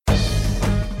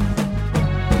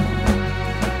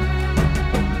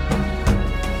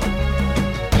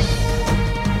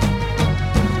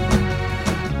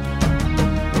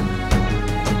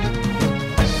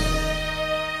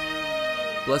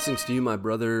Blessings to you, my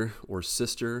brother or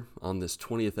sister, on this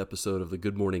 20th episode of the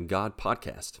Good Morning God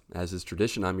podcast. As is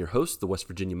tradition, I'm your host, the West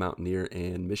Virginia mountaineer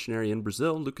and missionary in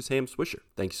Brazil, Lucas Ham Swisher.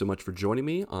 Thank you so much for joining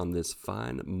me on this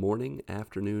fine morning,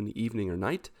 afternoon, evening, or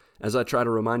night, as I try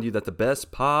to remind you that the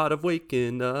best part of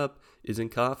waking up isn't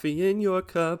coffee in your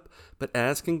cup, but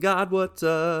asking God what's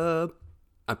up.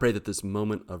 I pray that this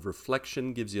moment of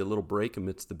reflection gives you a little break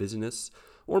amidst the busyness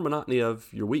or monotony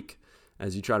of your week,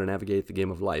 as you try to navigate the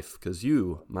game of life, because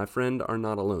you, my friend, are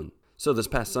not alone. So this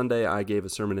past Sunday, I gave a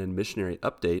sermon and missionary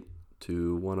update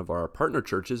to one of our partner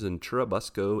churches in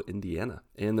Churubusco, Indiana.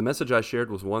 And the message I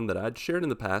shared was one that I'd shared in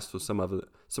the past with some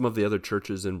of the other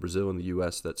churches in Brazil and the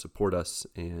U.S. that support us.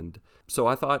 And so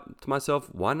I thought to myself,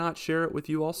 why not share it with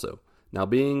you also? Now,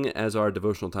 being as our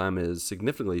devotional time is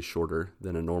significantly shorter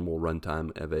than a normal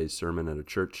runtime of a sermon at a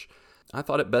church, I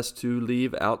thought it best to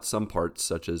leave out some parts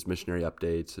such as missionary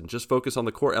updates and just focus on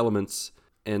the core elements.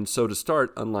 And so to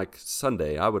start, unlike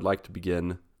Sunday, I would like to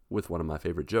begin with one of my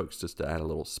favorite jokes, just to add a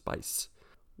little spice.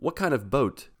 What kind of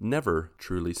boat never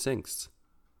truly sinks?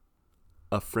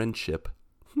 A friendship.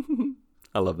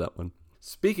 I love that one.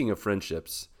 Speaking of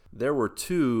friendships, there were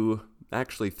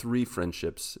three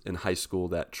friendships in high school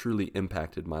that truly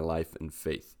impacted my life and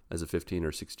faith as a 15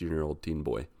 or 16-year-old teen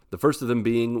boy. The first of them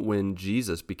being when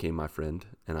Jesus became my friend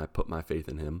and I put my faith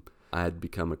in him. I had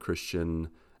become a Christian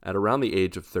at around the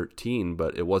age of 13,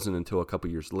 but it wasn't until a couple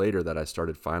years later that I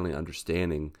started finally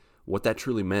understanding what that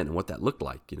truly meant and what that looked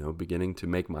like, beginning to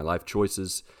make my life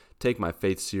choices, take my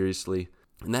faith seriously.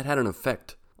 And that had an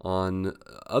effect on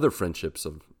other friendships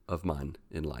of mine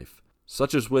in life,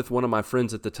 such as with one of my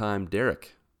friends at the time,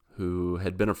 Derek, who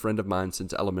had been a friend of mine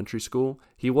since elementary school.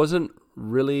 He wasn't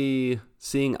really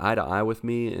seeing eye to eye with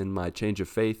me in my change of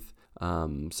faith.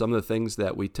 Some of the things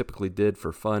that we typically did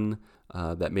for fun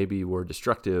that maybe were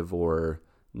destructive or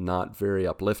not very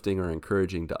uplifting or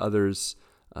encouraging to others,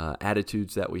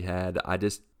 attitudes that we had,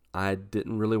 I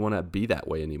didn't really want to be that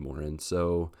way anymore. And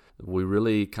so we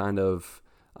really kind of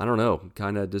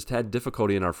just had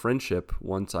difficulty in our friendship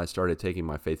once I started taking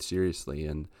my faith seriously.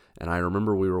 And I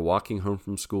remember we were walking home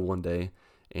from school one day,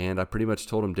 and I pretty much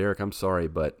told him, Derek, I'm sorry,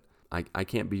 but I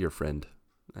can't be your friend.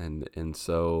 And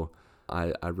so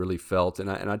I really felt,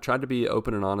 and I tried to be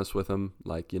open and honest with him,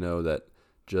 that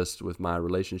just with my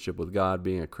relationship with God,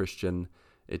 being a Christian,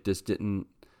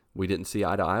 we didn't see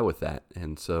eye to eye with that.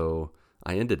 And so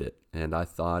I ended it, and I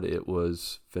thought it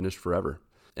was finished forever.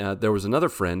 There was another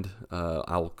friend,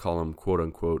 I'll call him quote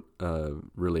unquote,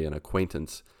 really an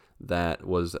acquaintance, that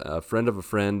was a friend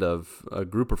of a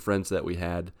group of friends that we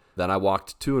had that I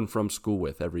walked to and from school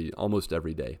with almost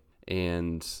every day.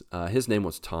 And his name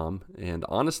was Tom. And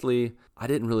honestly, I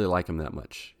didn't really like him that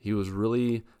much. He was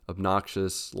really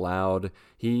obnoxious, loud.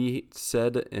 He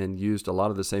said and used a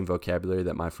lot of the same vocabulary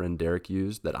that my friend Derek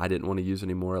used that I didn't want to use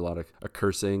anymore, a lot of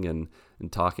cursing and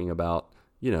talking about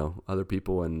other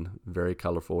people in very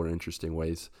colorful or interesting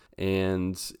ways.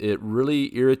 And it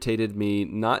really irritated me,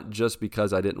 not just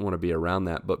because I didn't want to be around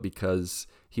that, but because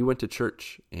he went to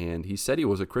church and he said he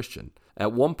was a Christian.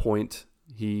 At one point,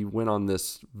 he went on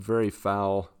this very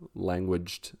foul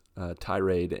languaged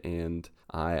tirade, and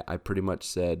I pretty much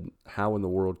said, how in the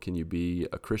world can you be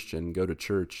a Christian, go to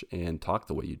church, and talk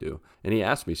the way you do? And he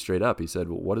asked me straight up, he said,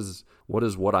 well, what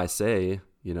is what I say,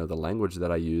 the language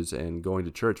that I use, and going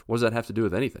to church, what does that have to do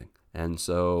with anything? And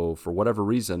so for whatever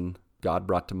reason, God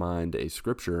brought to mind a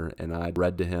scripture, and I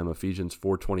read to him Ephesians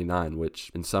 4:29,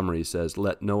 which in summary says,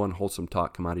 let no unwholesome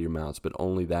talk come out of your mouths, but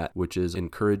only that which is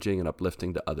encouraging and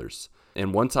uplifting to others.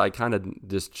 And once I kind of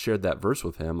just shared that verse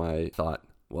with him, I thought,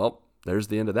 well, there's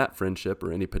the end of that friendship,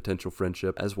 or any potential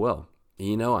friendship as well.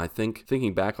 I think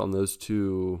thinking back on those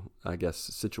two,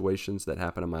 situations that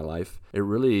happened in my life, it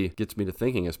really gets me to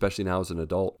thinking, especially now as an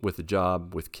adult with a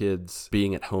job, with kids,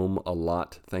 being at home a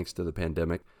lot thanks to the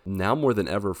pandemic. Now more than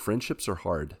ever, friendships are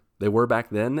hard. They were back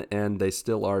then, and they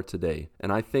still are today.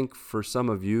 And I think for some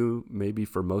of you, maybe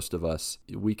for most of us,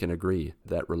 we can agree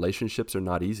that relationships are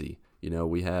not easy.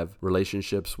 We have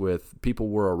relationships with people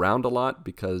we're around a lot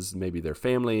because maybe they're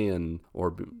family or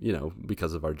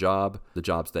because of our job, the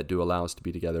jobs that do allow us to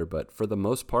be together. But for the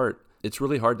most part, it's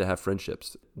really hard to have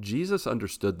friendships. Jesus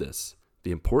understood this,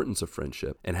 the importance of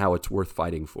friendship and how it's worth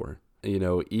fighting for.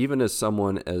 Even as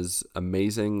someone as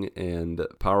amazing and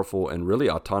powerful and really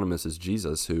autonomous as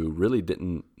Jesus, who really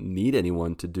didn't need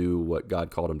anyone to do what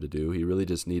God called him to do. He really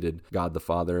just needed God the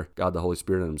Father, God the Holy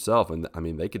Spirit, and himself. And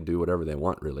they can do whatever they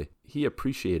want, really. He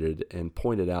appreciated and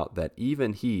pointed out that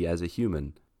even he, as a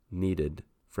human, needed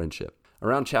friendship.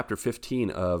 Around chapter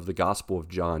 15 of the Gospel of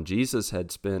John, Jesus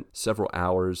had spent several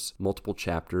hours, multiple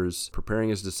chapters, preparing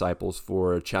his disciples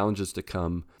for challenges to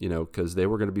come, because they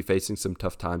were going to be facing some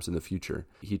tough times in the future.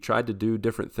 He tried to do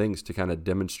different things to kind of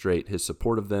demonstrate his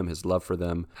support of them, his love for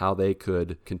them, how they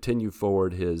could continue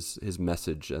forward his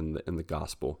message and the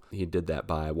gospel. He did that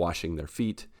by washing their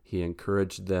feet. He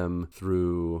encouraged them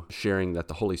through sharing that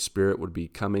the Holy Spirit would be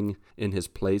coming in his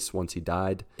place once he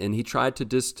died. And he tried to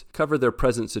just cover their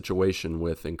present situation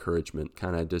with encouragement,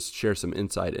 kind of just share some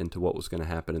insight into what was going to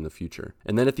happen in the future.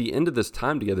 And then at the end of this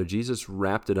time together, Jesus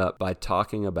wrapped it up by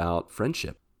talking about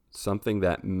friendship. Something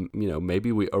that,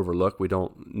 maybe we overlook, we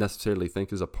don't necessarily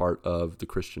think is a part of the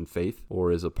Christian faith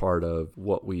or is a part of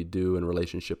what we do in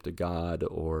relationship to God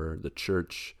or the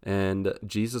church. And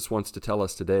Jesus wants to tell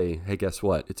us today, hey, guess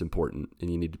what? It's important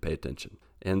and you need to pay attention.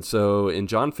 And so in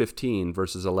John 15,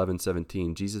 verses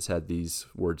 11-17, Jesus had these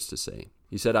words to say.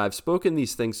 He said, "I've spoken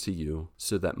these things to you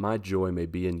so that my joy may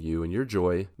be in you and your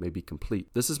joy may be complete.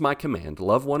 This is my command,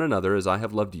 love one another as I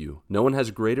have loved you. No one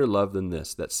has greater love than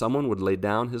this, that someone would lay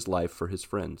down his life for his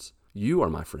friends. You are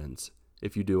my friends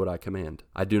if you do what I command.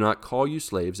 I do not call you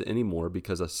slaves anymore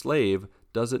because a slave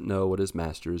doesn't know what his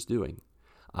master is doing.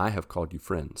 I have called you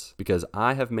friends because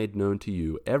I have made known to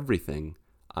you everything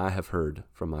I have heard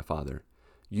from my Father.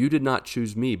 You did not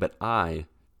choose me, but I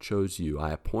chose you.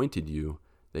 I appointed you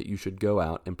that you should go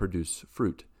out and produce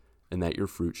fruit, and that your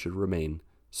fruit should remain,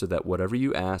 so that whatever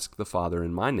you ask the Father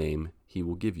in my name, he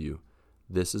will give you.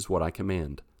 This is what I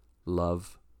command.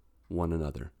 Love one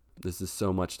another." This is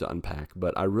so much to unpack,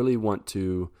 but I really want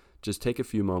to just take a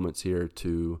few moments here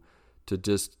to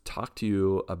just talk to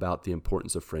you about the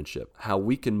importance of friendship, how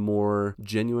we can more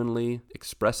genuinely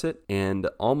express it and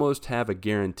almost have a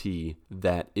guarantee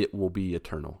that it will be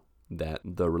eternal, that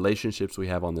the relationships we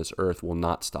have on this earth will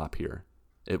not stop here.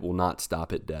 It will not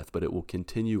stop at death, but it will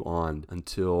continue on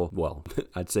until, well,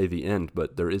 I'd say the end,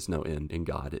 but there is no end in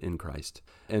God, in Christ.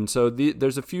 And so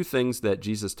there's a few things that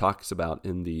Jesus talks about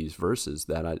in these verses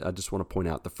that I just want to point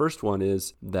out. The first one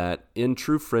is that in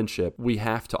true friendship, we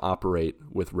have to operate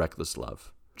with reckless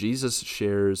love. Jesus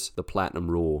shares the platinum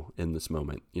rule in this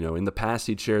moment. In the past,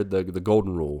 he'd shared the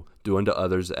golden rule, do unto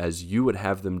others as you would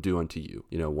have them do unto you,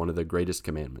 one of the greatest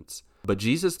commandments. But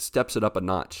Jesus steps it up a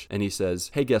notch and he says,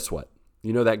 hey, guess what?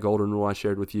 That golden rule I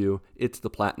shared with you? It's the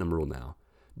platinum rule now.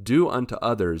 Do unto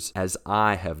others as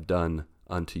I have done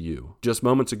unto you. Just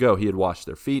moments ago, he had washed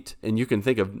their feet, and you can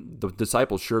think of, the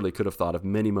disciples surely could have thought of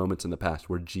many moments in the past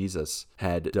where Jesus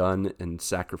had done and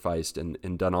sacrificed and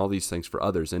done all these things for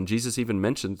others. And Jesus even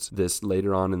mentions this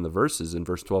later on in the verses, in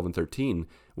verse 12 and 13,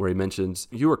 where he mentions,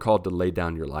 you are called to lay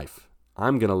down your life.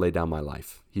 I'm going to lay down my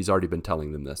life. He's already been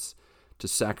telling them this, to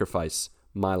sacrifice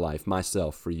my life,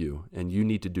 myself for you, and you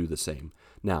need to do the same.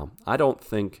 Now, I don't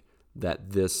think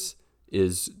that this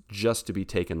is just to be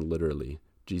taken literally.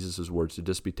 Jesus' words to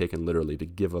just be taken literally, to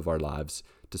give of our lives,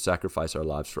 to sacrifice our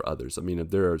lives for others. I mean,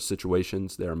 there are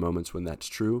situations, there are moments when that's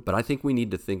true, but I think we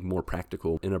need to think more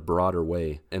practical in a broader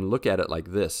way and look at it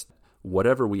like this.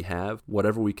 Whatever we have,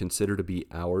 whatever we consider to be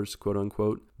ours, quote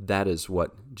unquote, that is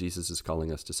what Jesus is calling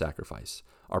us to sacrifice.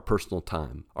 Our personal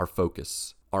time, our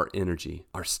focus, our energy,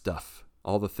 our stuff.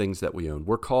 All the things that we own.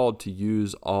 We're called to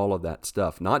use all of that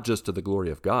stuff, not just to the glory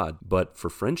of God, but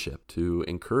for friendship, to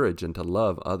encourage and to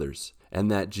love others. And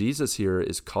that Jesus here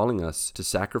is calling us to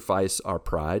sacrifice our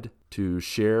pride, to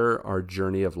share our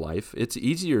journey of life. It's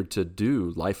easier to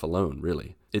do life alone,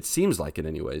 really. It seems like it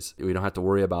anyways. We don't have to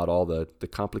worry about all the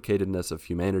complicatedness of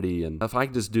humanity. And if I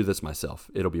can just do this myself,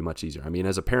 it'll be much easier. I mean,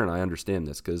 as a parent, I understand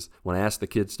this because when I ask the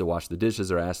kids to wash the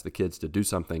dishes or ask the kids to do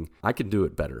something, I can do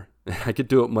it better. I could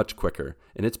do it much quicker.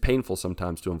 And it's painful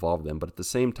sometimes to involve them. But at the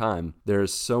same time,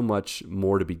 there's so much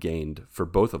more to be gained for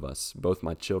both of us, both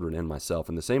my children and myself.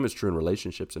 And the same is true in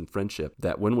relationships and friendship,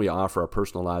 that when we offer our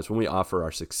personal lives, when we offer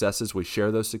our successes, we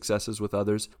share those successes with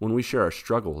others. When we share our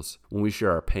struggles, when we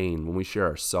share our pain, when we share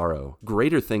our sorrow,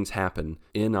 greater things happen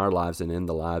in our lives and in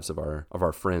the lives of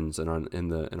our friends and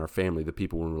in our family, the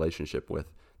people we're in relationship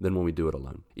with, than when we do it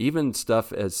alone. Even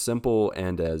stuff as simple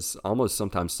and as almost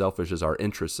sometimes selfish as our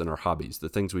interests and our hobbies, the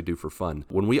things we do for fun,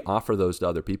 when we offer those to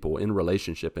other people in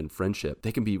relationship and friendship,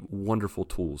 they can be wonderful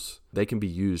tools. They can be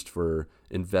used for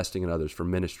investing in others, for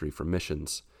ministry, for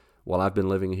missions. While I've been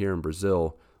living here in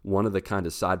Brazil, one of the kind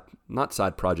of not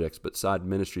side projects, but side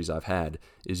ministries I've had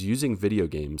is using video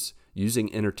games,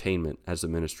 using entertainment as a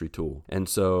ministry tool. And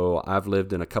so I've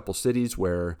lived in a couple cities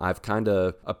where I've kind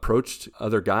of approached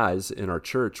other guys in our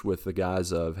church with the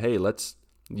guise of, hey,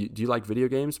 do you like video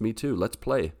games? Me too. Let's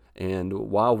play. And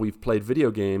while we've played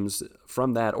video games,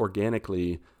 from that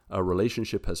organically, a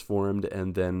relationship has formed,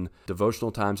 and then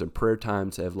devotional times and prayer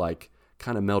times have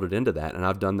kind of melded into that. And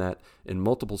I've done that in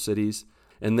multiple cities.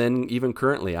 And then even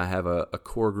currently, I have a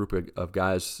core group of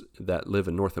guys that live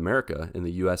in North America, in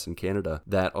the U.S. and Canada,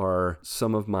 that are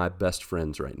some of my best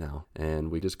friends right now. And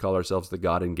we just call ourselves the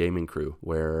God and Gaming Crew,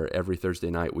 where every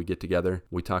Thursday night we get together,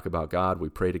 we talk about God, we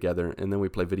pray together, and then we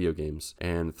play video games.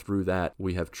 And through that,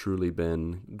 we have truly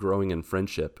been growing in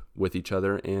friendship with each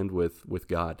other and with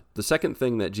God. The second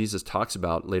thing that Jesus talks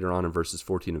about later on in verses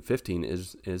 14 and 15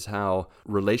 is how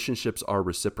relationships are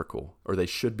reciprocal, or they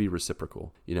should be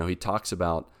reciprocal. He talks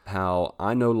about how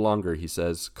I no longer, he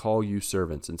says, call you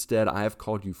servants. Instead, I have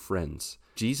called you friends.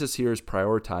 Jesus here is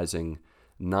prioritizing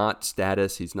not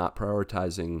status. He's not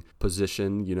prioritizing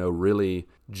position. Really,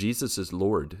 Jesus is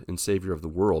Lord and Savior of the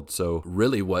world. So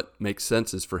really what makes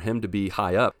sense is for him to be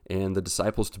high up and the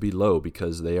disciples to be low,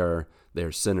 because they are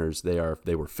sinners. They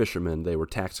were fishermen. They were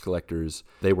tax collectors.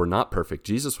 They were not perfect.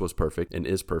 Jesus was perfect and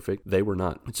is perfect. They were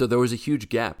not. And so there was a huge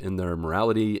gap in their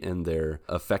morality and their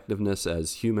effectiveness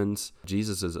as humans.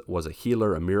 Jesus was a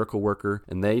healer, a miracle worker,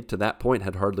 and they, to that point,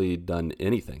 had hardly done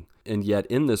anything. And yet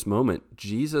in this moment,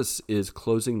 Jesus is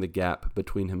closing the gap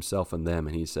between himself and them.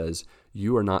 And he says,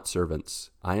 you are not servants.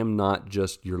 I am not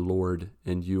just your Lord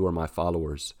and you are my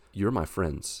followers. You're my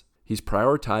friends. He's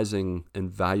prioritizing and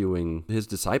valuing his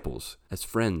disciples as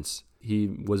friends. He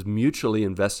was mutually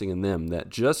investing in them, that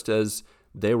just as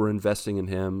they were investing in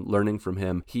him, learning from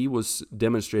him, he was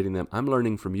demonstrating them, I'm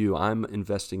learning from you. I'm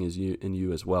investing in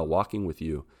you as well, walking with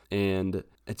you. And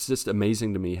it's just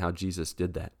amazing to me how Jesus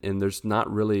did that. And there's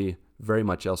not really very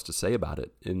much else to say about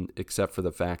it, except for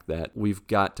the fact that we've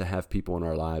got to have people in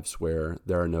our lives where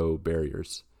there are no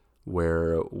barriers,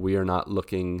 where we are not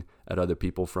looking at other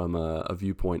people from a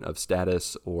viewpoint of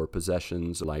status or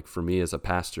possessions. Like for me as a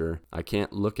pastor, I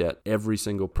can't look at every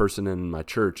single person in my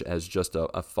church as just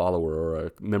a follower or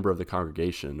a member of the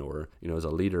congregation or, as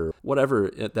a leader, whatever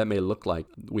that may look like.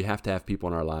 We have to have people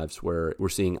in our lives where we're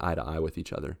seeing eye to eye with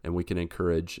each other and we can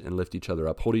encourage and lift each other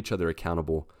up, hold each other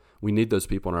accountable. We need those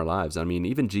people in our lives. I mean,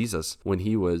 even Jesus, when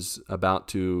he was about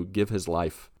to give his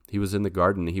life, he was in the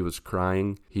garden, he was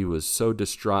crying, he was so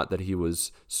distraught that he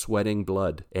was sweating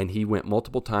blood. And he went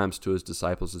multiple times to his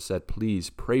disciples and said, please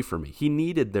pray for me. He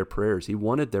needed their prayers. He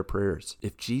wanted their prayers.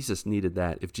 If Jesus needed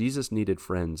that, if Jesus needed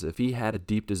friends, if he had a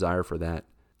deep desire for that,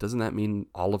 doesn't that mean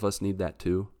all of us need that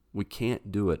too? We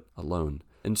can't do it alone.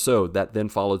 And so that then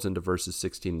follows into verses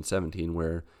 16 and 17,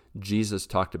 where Jesus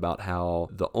talked about how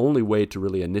the only way to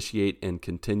really initiate and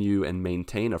continue and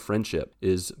maintain a friendship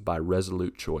is by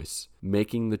resolute choice,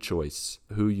 making the choice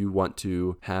who you want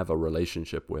to have a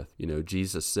relationship with.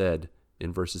 Jesus said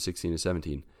in verses 16 and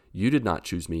 17, you did not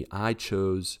choose me, I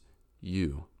chose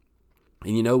you.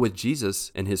 And with Jesus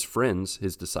and his friends,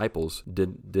 his disciples,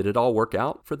 did it all work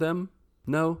out for them?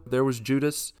 No, there was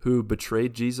Judas who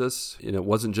betrayed Jesus. It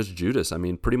wasn't just Judas. I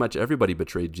mean, pretty much everybody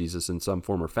betrayed Jesus in some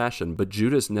form or fashion, but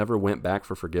Judas never went back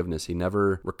for forgiveness. He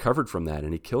never recovered from that,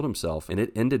 and he killed himself, and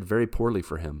it ended very poorly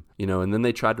for him. And then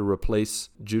they tried to replace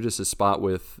Judas's spot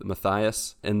with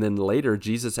Matthias, and then later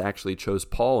Jesus actually chose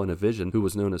Paul in a vision, who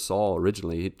was known as Saul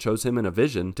originally. He chose him in a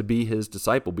vision to be his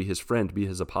disciple, be his friend, be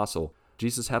his apostle.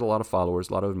 Jesus had a lot of followers,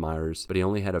 a lot of admirers, but he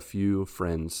only had a few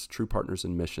friends, true partners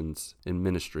in missions, in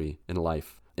ministry, in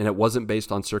life. And it wasn't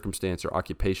based on circumstance or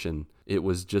occupation. It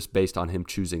was just based on him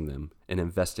choosing them and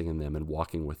investing in them and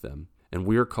walking with them. And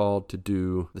we are called to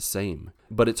do the same.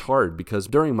 But it's hard because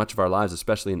during much of our lives,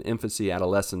 especially in infancy,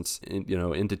 adolescence,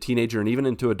 into teenager and even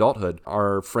into adulthood,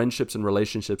 our friendships and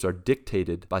relationships are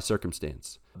dictated by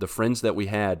circumstance. The friends that we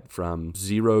had from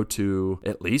 0 to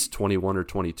at least 21 or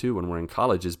 22 when we're in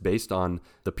college is based on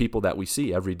the people that we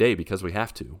see every day because we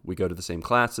have to. We go to the same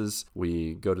classes,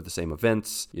 we go to the same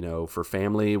events, for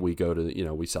family, we go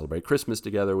to, we celebrate Christmas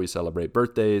together, we celebrate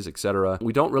birthdays, etc.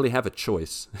 We don't really have a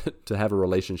choice to have a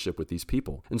relationship with these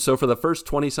people. And so for the first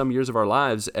 20 some years of our lives,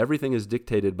 everything is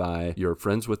dictated by you're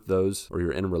friends with those or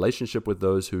you're in a relationship with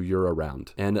those who you're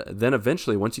around. And then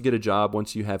eventually, once you get a job,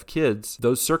 once you have kids,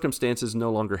 those circumstances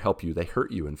no longer help you. They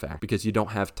hurt you, in fact, because you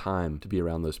don't have time to be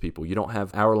around those people. You don't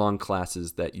have hour-long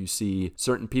classes that you see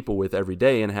certain people with every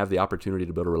day and have the opportunity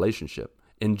to build a relationship.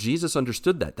 And Jesus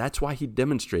understood that. That's why he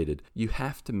demonstrated you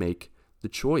have to make the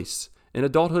choice. And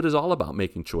adulthood is all about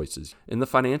making choices. In the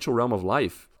financial realm of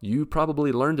life, you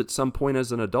probably learned at some point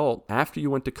as an adult, after you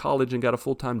went to college and got a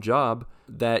full-time job,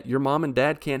 that your mom and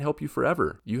dad can't help you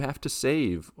forever. You have to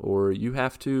save, or you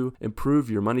have to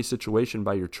improve your money situation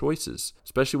by your choices,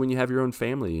 especially when you have your own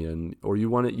family or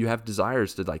you have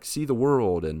desires to see the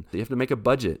world, and you have to make a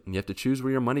budget and you have to choose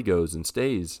where your money goes and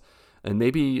stays. And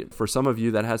maybe for some of you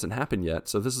that hasn't happened yet.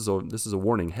 So this is a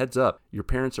warning. Heads up. Your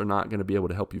parents are not going to be able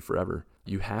to help you forever.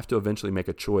 You have to eventually make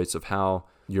a choice of how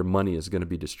your money is going to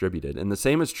be distributed. And the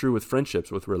same is true with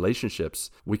friendships, with relationships.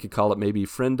 We could call it maybe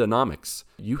friendonomics.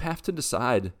 You have to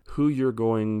decide who you're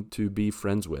going to be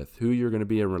friends with, who you're going to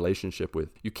be in a relationship with.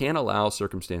 You can't allow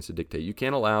circumstance to dictate. You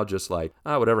can't allow just like,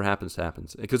 whatever happens,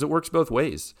 happens. Because it works both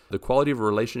ways. The quality of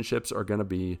relationships are going to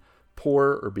be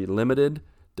poor or be limited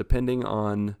depending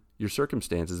on your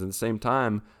circumstances. At the same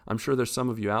time, I'm sure there's some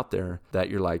of you out there that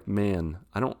you're like, man,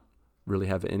 I don't really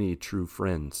have any true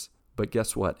friends. But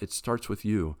guess what? It starts with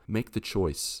you. Make the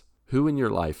choice. Who in your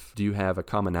life do you have a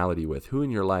commonality with? Who in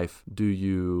your life do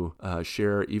you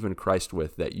share even Christ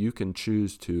with, that you can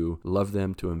choose to love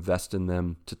them, to invest in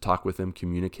them, to talk with them,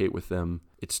 communicate with them?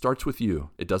 It starts with you.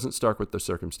 It doesn't start with the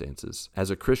circumstances. As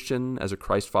a Christian, as a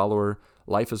Christ follower,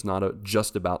 life is not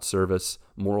just about service,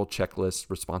 moral checklists,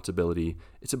 responsibility.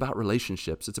 It's about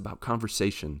relationships. It's about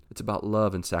conversation. It's about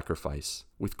love and sacrifice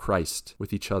with Christ,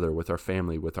 with each other, with our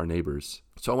family, with our neighbors.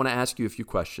 So I want to ask you a few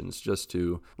questions just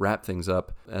to wrap things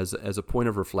up as a point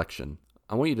of reflection.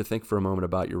 I want you to think for a moment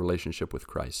about your relationship with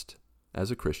Christ. As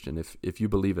a Christian, if you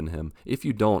believe in him. If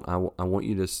you don't, I want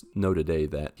you to know today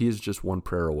that he is just one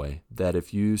prayer away. That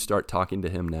if you start talking to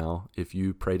him now, if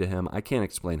you pray to him, I can't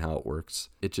explain how it works.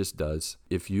 It just does.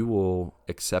 If you will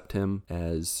accept him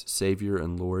as Savior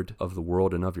and Lord of the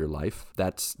world and of your life,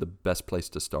 that's the best place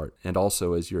to start. And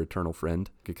also as your eternal friend,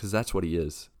 because that's what he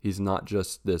is. He's not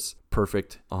just this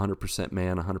perfect 100%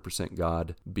 man, 100%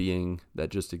 God being that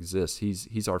just exists.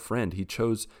 He's our friend. He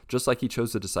chose, just like he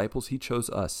chose the disciples, he chose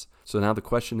us. So now the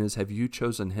question is, have you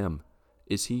chosen him?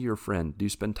 Is he your friend? Do you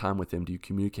spend time with him? Do you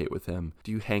communicate with him?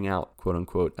 Do you hang out, quote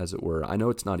unquote, as it were? I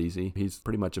know it's not easy. He's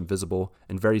pretty much invisible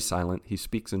and very silent. He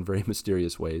speaks in very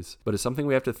mysterious ways. But it's something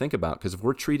we have to think about, because if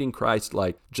we're treating Christ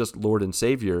like just Lord and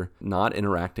Savior, not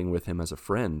interacting with him as a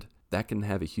friend, that can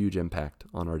have a huge impact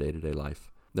on our day-to-day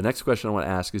life. The next question I want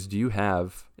to ask is, do you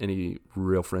have any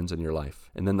real friends in your life?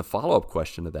 And then the follow-up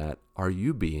question to that, are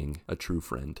you being a true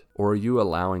friend? Or are you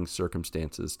allowing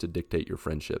circumstances to dictate your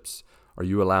friendships? Are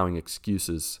you allowing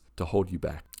excuses to hold you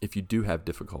back? If you do have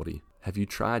difficulty, have you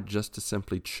tried just to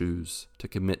simply choose to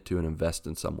commit to and invest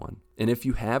in someone? And if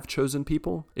you have chosen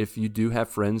people, if you do have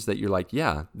friends that you're like,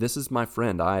 yeah, this is my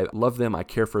friend, I love them, I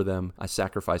care for them, I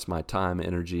sacrifice my time,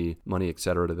 energy, money,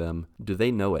 etc. to them, do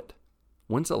they know it?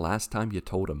 When's the last time you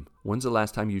told them? When's the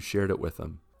last time you shared it with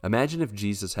them? Imagine if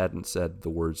Jesus hadn't said the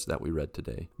words that we read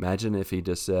today. Imagine if he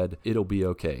just said, it'll be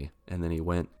okay. And then he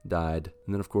went, died,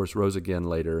 and then of course rose again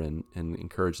later and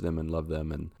encouraged them and loved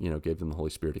them and, gave them the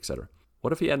Holy Spirit, etc.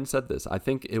 What if he hadn't said this? I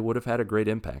think it would have had a great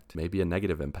impact, maybe a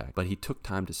negative impact, but he took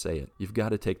time to say it. You've got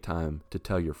to take time to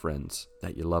tell your friends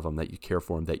that you love them, that you care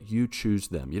for them, that you choose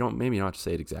them. Maybe you don't have to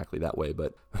say it exactly that way,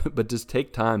 but just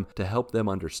take time to help them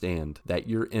understand that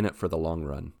you're in it for the long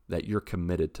run, that you're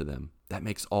committed to them. That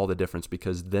makes all the difference,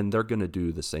 because then they're going to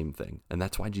do the same thing. And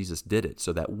that's why Jesus did it,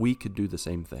 so that we could do the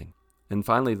same thing. And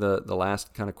finally, the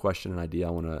last kind of question and idea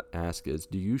I want to ask is,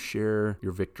 do you share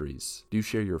your victories? Do you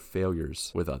share your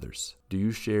failures with others? Do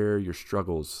you share your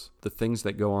struggles, the things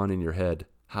that go on in your head?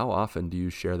 How often do you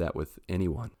share that with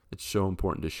anyone? It's so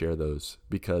important to share those,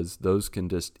 because those can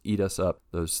just eat us up.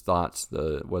 Those thoughts,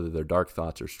 whether they're dark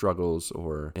thoughts or struggles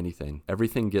or anything,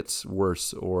 everything gets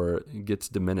worse or gets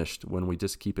diminished when we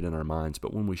just keep it in our minds.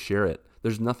 But when we share it,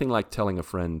 there's nothing like telling a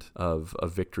friend of a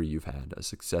victory you've had, a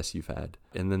success you've had.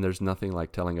 And then there's nothing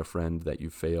like telling a friend that you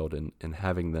failed and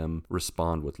having them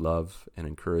respond with love and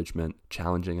encouragement,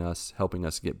 challenging us, helping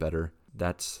us get better.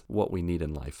 That's what we need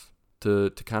in life.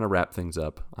 To kind of wrap things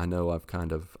up, I know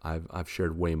I've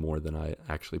shared way more than I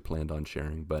actually planned on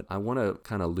sharing, but I want to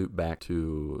kind of loop back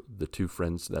to the two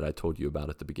friends that I told you about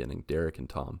at the beginning, Derek and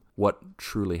Tom. What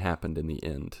truly happened in the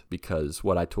end, because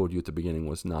what I told you at the beginning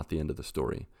was not the end of the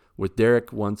story. With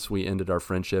Derek, once we ended our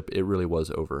friendship, it really was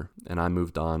over. And I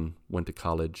moved on, went to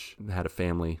college, had a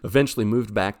family, eventually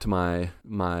moved back to my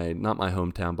not my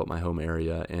hometown, but my home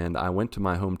area. And I went to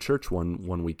my home church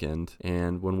one weekend.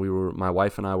 And when my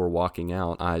wife and I were walking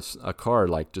out, a car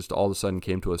just all of a sudden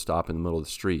came to a stop in the middle of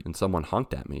the street, and someone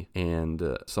honked at me.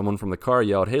 And someone from the car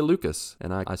yelled, "Hey, Lucas."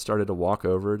 And I started to walk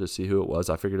over to see who it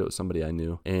was. I figured it was somebody I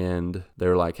knew. And they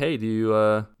were like, "Hey, do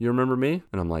you remember me?"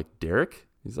 And I'm like, "Derek?"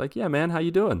 He's like, "Yeah, man, how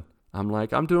you doing?" I'm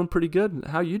like, "I'm doing pretty good.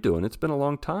 How you doing? It's been a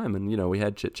long time." And, we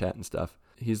had chit chat and stuff.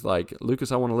 He's like,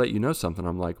 "Lucas, I want to let you know something."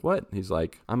 I'm like, "What?" He's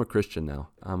like, "I'm a Christian now.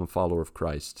 I'm a follower of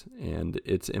Christ. And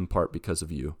it's in part because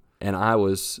of you." And I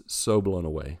was so blown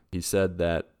away. He said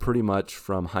that pretty much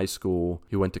from high school,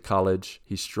 he went to college,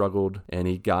 he struggled, and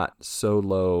he got so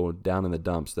low down in the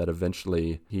dumps that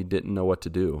eventually he didn't know what to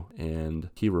do.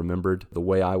 And he remembered the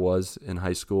way I was in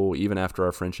high school. Even after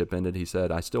our friendship ended, he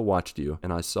said, I still watched you,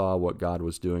 and I saw what God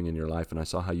was doing in your life, and I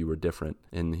saw how you were different.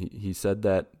 And he said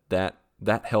that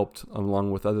helped,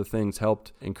 along with other things,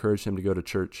 helped encourage him to go to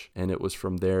church. And it was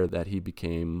from there that he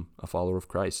became a follower of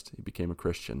Christ. He became a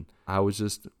Christian. I was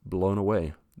just blown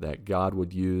away that God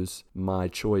would use my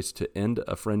choice to end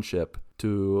a friendship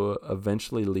to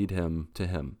eventually lead him to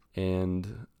him.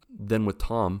 And then with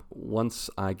Tom, once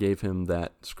I gave him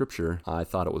that scripture, I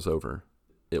thought it was over.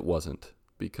 It wasn't,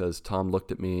 because Tom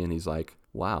looked at me and he's like,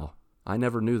 wow, I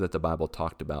never knew that the Bible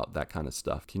talked about that kind of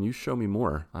stuff. Can you show me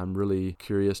more? I'm really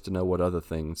curious to know what other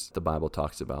things the Bible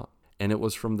talks about. And it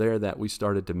was from there that we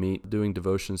started to meet, doing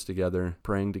devotions together,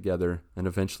 praying together, and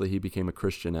eventually he became a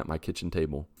Christian at my kitchen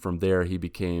table. From there, he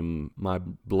became my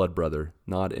blood brother,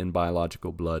 not in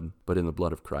biological blood, but in the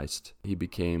blood of Christ. He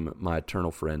became my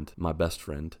eternal friend, my best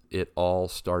friend. It all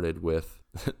started with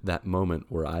that moment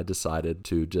where I decided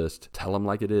to just tell him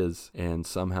like it is, and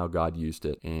somehow God used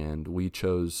it. And we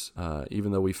chose,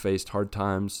 even though we faced hard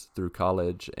times through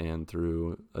college and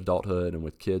through adulthood and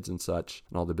with kids and such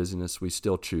and all the busyness, we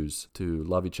still choose to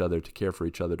love each other, to care for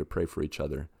each other, to pray for each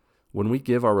other. When we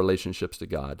give our relationships to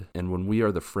God, and when we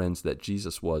are the friends that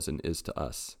Jesus was and is to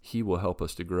us, he will help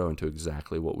us to grow into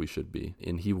exactly what we should be.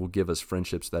 And he will give us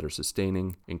friendships that are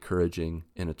sustaining, encouraging,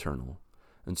 and eternal.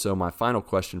 And so my final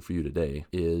question for you today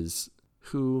is,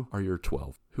 who are your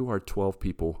 12? Who are 12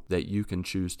 people that you can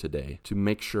choose today to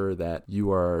make sure that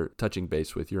you are touching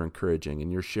base with, you're encouraging,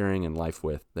 and you're sharing in life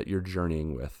with, that you're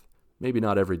journeying with? Maybe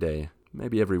not every day,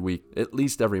 maybe every week, at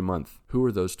least every month. Who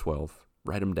are those 12?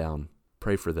 Write them down.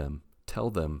 Pray for them. Tell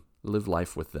them. Live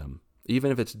life with them.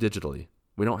 Even if it's digitally.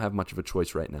 We don't have much of a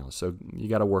choice right now, so you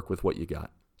got to work with what you got.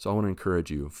 So I want to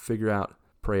encourage you, figure out,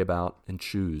 pray about, and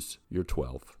choose your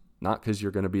 12. Not because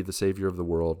you're going to be the savior of the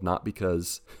world, not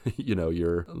because, you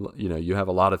have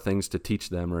a lot of things to teach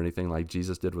them or anything like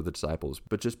Jesus did with the disciples,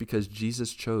 but just because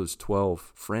Jesus chose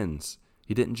 12 friends.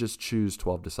 He didn't just choose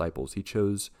 12 disciples. He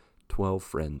chose 12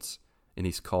 friends, and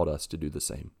he's called us to do the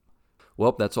same.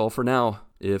 Well, that's all for now.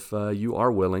 If you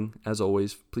are willing, as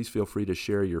always, please feel free to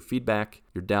share your feedback,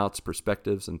 your doubts,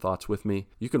 perspectives, and thoughts with me.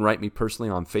 You can write me personally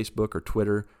on Facebook or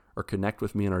Twitter, or connect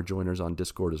with me and our joiners on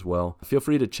Discord as well. Feel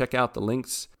free to check out the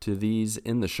links to these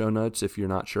in the show notes if you're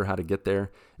not sure how to get there.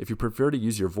 If you prefer to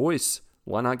use your voice,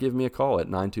 why not give me a call at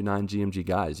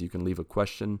 929-GMG-GUYS? You can leave a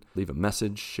question, leave a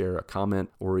message, share a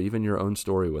comment, or even your own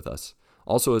story with us.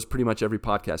 Also, as pretty much every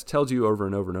podcast tells you over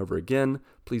and over and over again,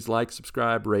 please like,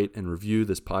 subscribe, rate, and review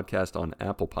this podcast on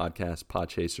Apple Podcasts,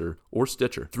 Podchaser, or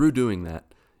Stitcher. Through doing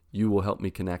that, you will help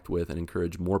me connect with and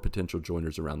encourage more potential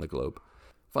joiners around the globe.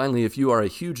 Finally, if you are a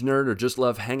huge nerd or just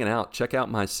love hanging out, check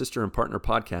out my sister and partner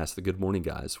podcast, The Good Morning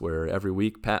Guys, where every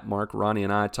week Pat, Mark, Ronnie,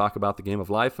 and I talk about the game of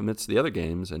life amidst the other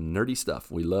games and nerdy stuff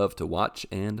we love to watch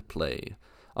and play.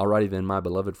 Alrighty then, my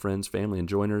beloved friends, family, and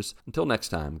joiners, until next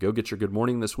time, go get your good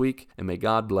morning this week, and may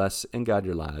God bless and guide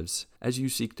your lives as you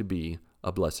seek to be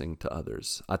a blessing to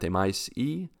others. Ate mais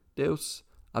e Deus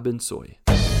abençoe.